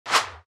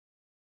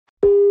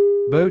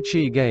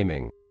Bochi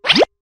Gaming.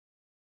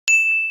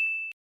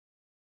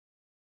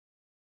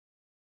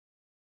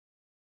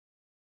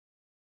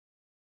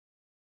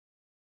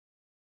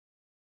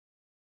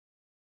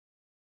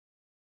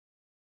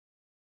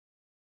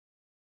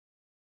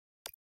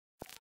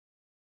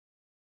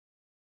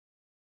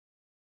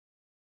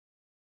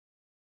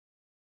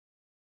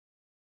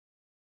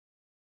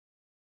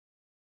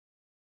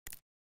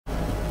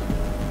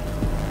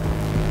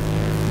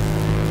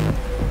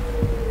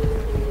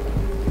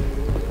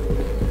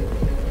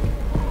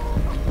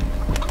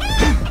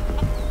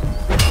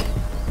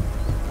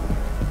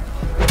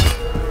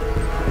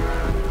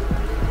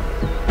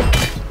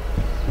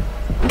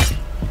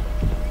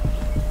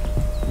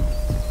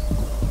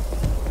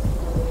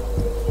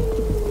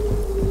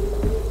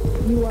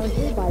 You are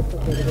hereby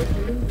prohibited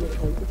to leave your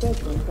place of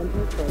residence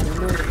until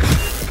further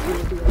notice. You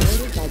will be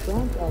alerted by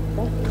branch of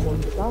special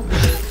forces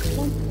officers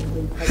once you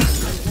leave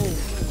personal home.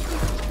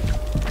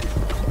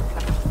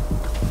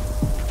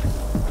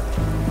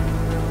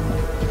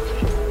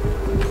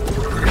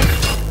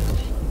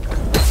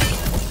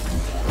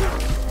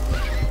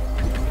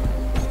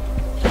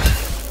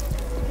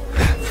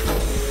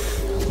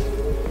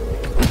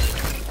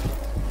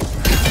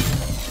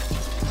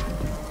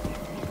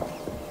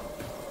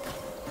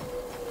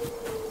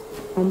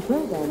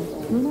 Until then,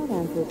 do not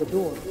answer the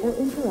door or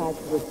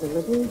interact with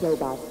delivery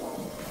robots.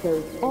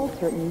 Close all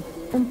curtains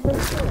and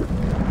search.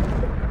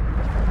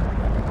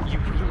 You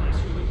realize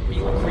who the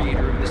real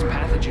creator of this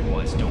pathogen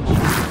was, don't you?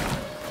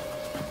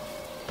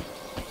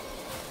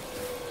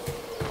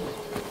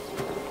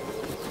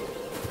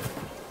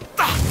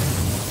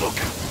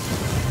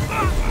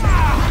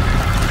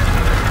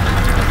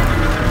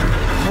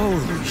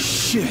 Holy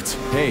shit!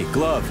 Hey,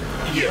 Glove.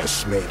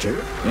 Yes,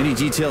 Major. Any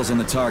details on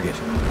the target?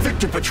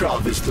 Victor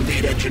Petrov is the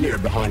lead engineer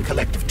behind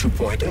Collective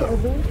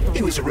 2.0.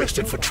 He was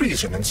arrested for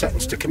treason and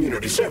sentenced to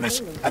community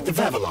service at the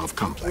Vavilov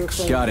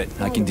complex. Got it.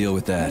 I can deal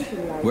with that.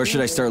 Where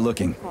should I start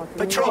looking?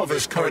 Petrov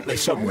is currently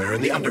somewhere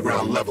in the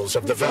underground levels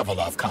of the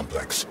Vavilov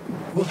complex.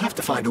 We'll have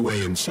to find a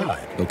way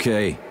inside.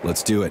 Okay,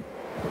 let's do it.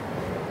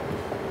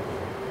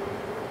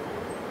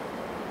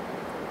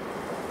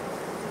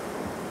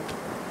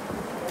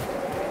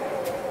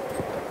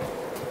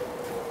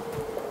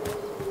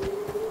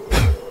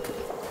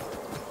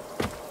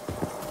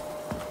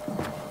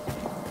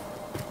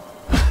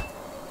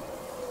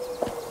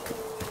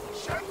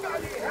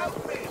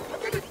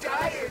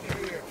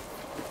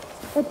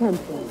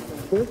 Attention,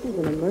 this is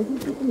an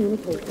emergency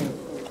communication.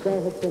 There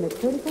has been a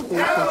critical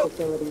breach in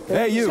facility.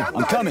 Hey, you!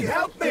 I'm coming!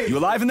 You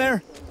alive in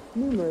there?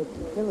 Numerous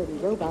utility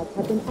robots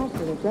have been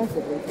acting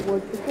aggressively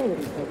towards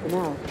facility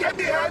personnel. Get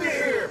me out of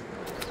here!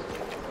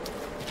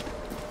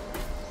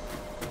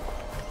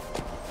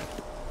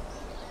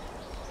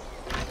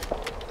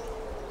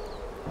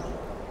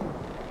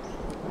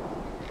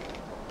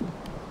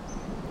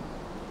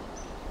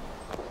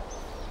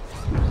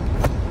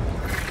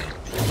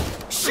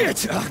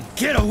 Shit!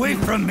 Get away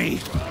from me!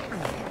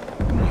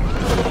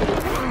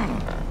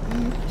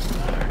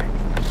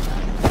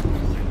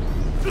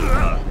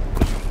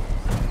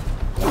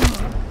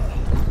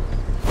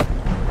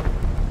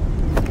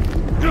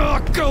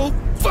 Go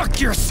fuck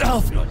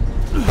yourself! Get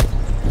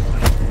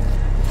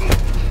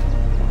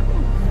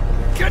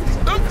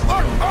the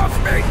fuck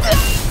off me!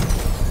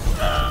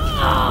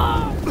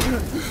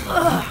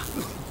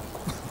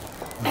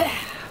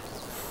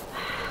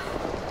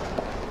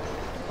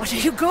 What are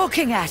you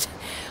gawking at?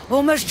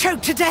 Almost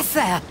choked to death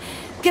there.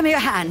 Give me your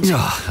hand.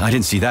 Oh, I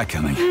didn't see that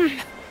coming.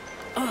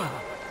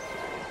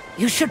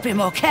 You should be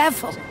more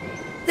careful.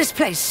 This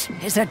place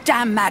is a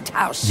damn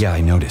madhouse. Yeah,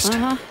 I noticed.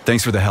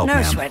 Thanks for the help, No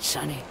ma'am. sweat,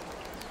 Sonny.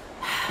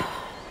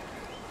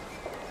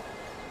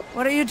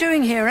 What are you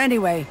doing here,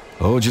 anyway?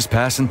 Oh, just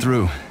passing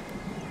through.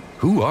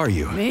 Who are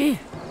you? Me?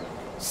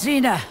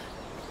 Xena.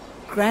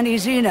 Granny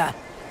Xena.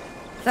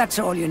 That's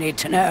all you need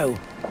to know.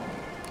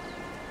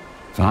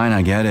 Fine,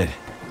 I get it.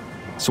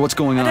 So what's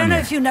going on I don't know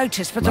here? if you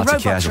noticed, but Lots the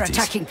of robots are casualties.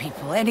 attacking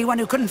people. Anyone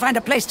who couldn't find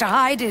a place to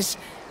hide is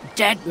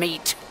dead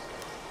meat.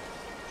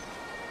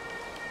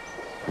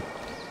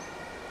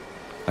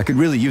 I could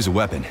really use a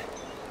weapon.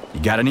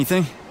 You got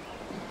anything?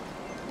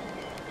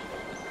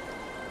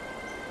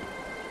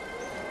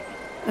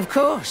 Of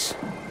course.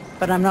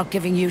 But I'm not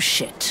giving you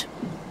shit.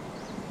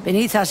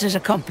 Beneath us is a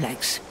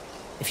complex.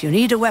 If you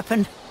need a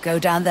weapon, go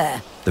down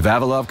there. The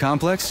Vavilov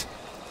complex?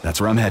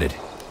 That's where I'm headed.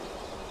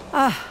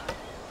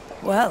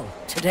 Well,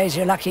 today's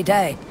your lucky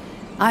day.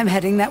 I'm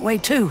heading that way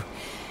too.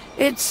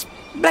 It's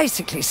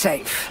basically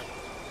safe.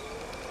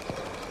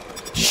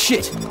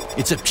 Shit!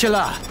 It's a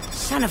pchela!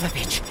 Son of a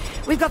bitch.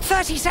 We've got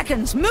 30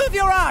 seconds. Move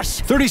your ass!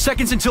 30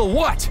 seconds until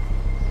what?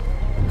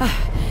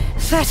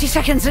 30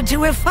 seconds until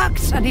we're fucked,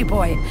 sonny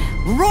boy.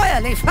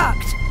 Royally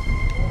fucked.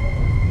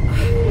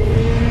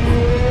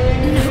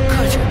 No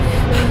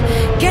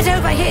good. Get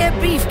over here,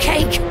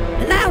 beefcake.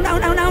 Now,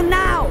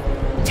 now.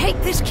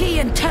 Take this key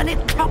and turn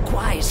it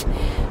clockwise.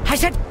 I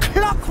said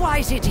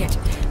clockwise, idiot.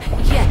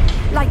 Yeah,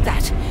 like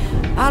that.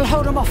 I'll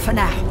hold them off for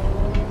now.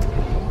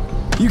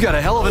 You got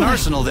a hell of an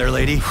arsenal there,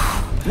 lady.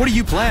 What are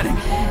you planning?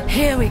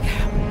 Here we go.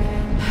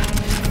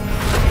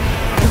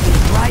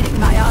 riding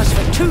my ass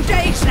for 2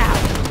 days now.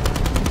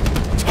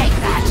 Take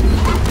that.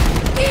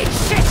 Eat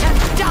shit and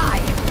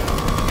die.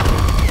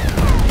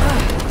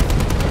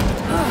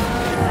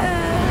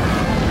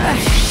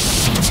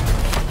 Shit.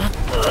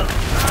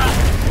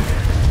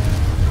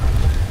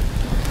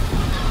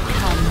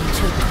 Come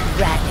to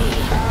Granny.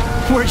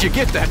 Where'd you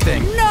get that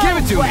thing? No Give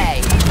it to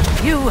way.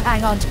 me! You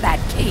hang on to that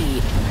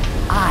key.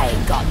 I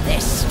got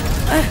this.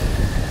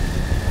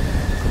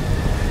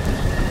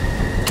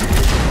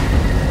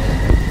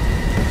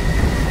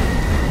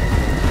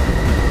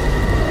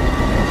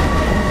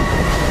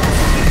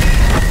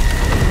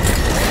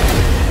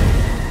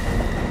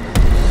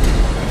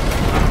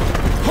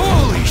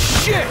 Holy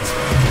shit!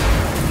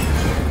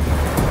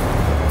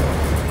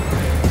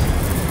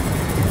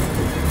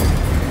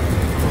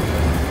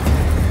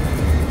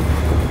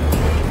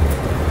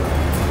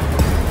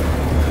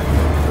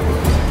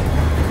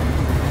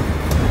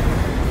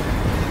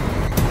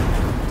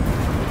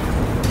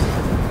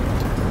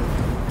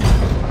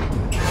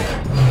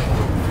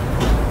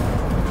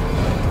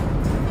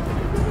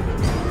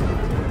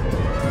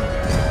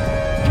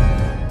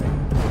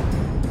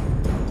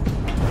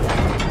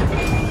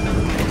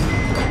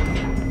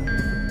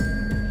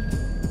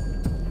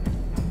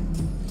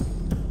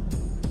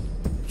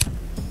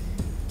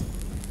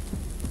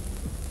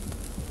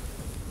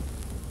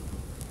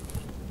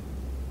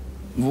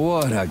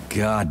 What a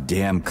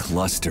goddamn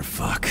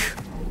clusterfuck.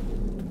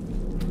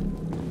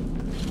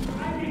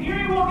 I can hear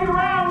you walking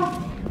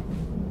around!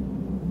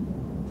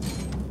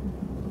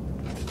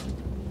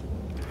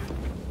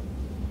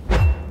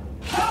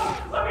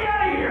 Help! Let me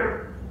out of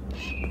here!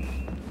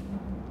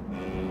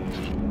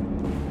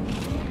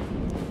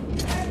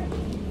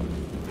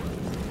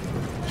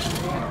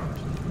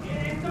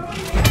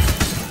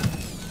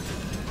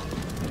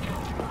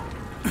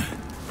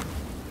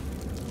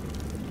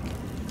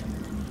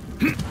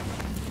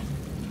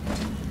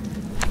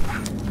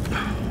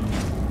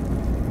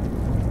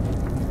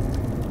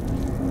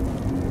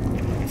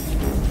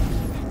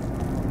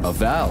 A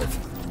valve.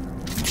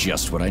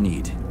 Just what I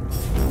need.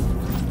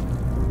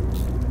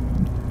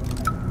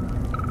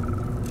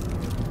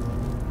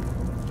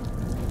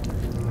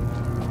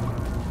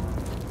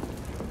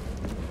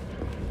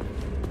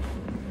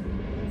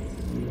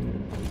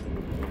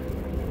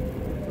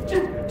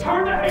 Just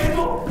turn the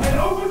handle and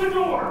open the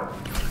door!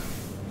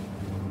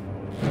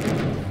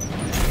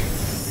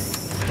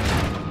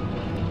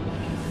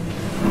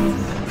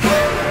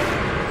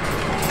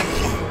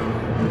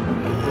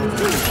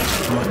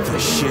 What the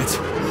shit?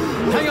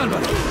 Hang on,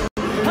 buddy!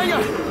 Hang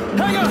on!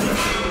 Hang on!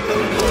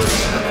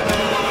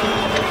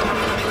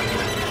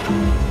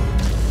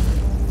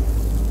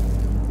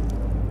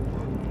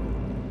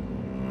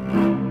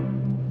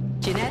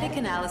 Genetic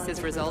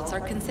analysis results are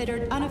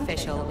considered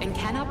unofficial and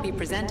cannot be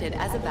presented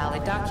as a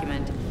valid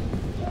document.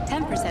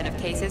 10% of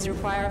cases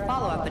require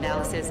follow-up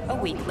analysis a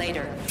week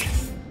later.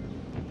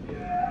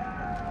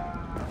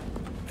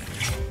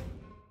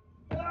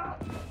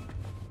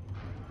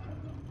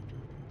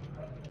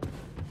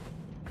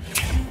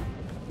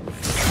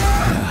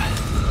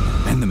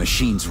 And the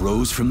machines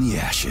rose from the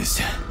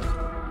ashes.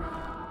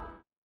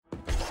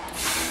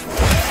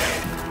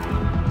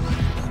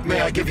 May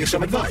I give you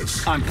some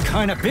advice? I'm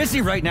kinda busy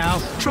right now.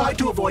 Try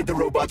to avoid the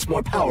robot's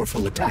more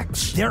powerful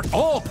attacks. They're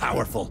all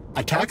powerful.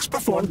 Attacks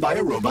performed by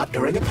a robot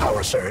during a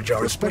power surge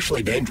are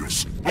especially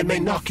dangerous and may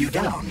knock you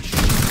down.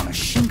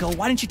 Shingo,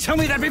 why didn't you tell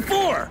me that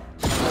before?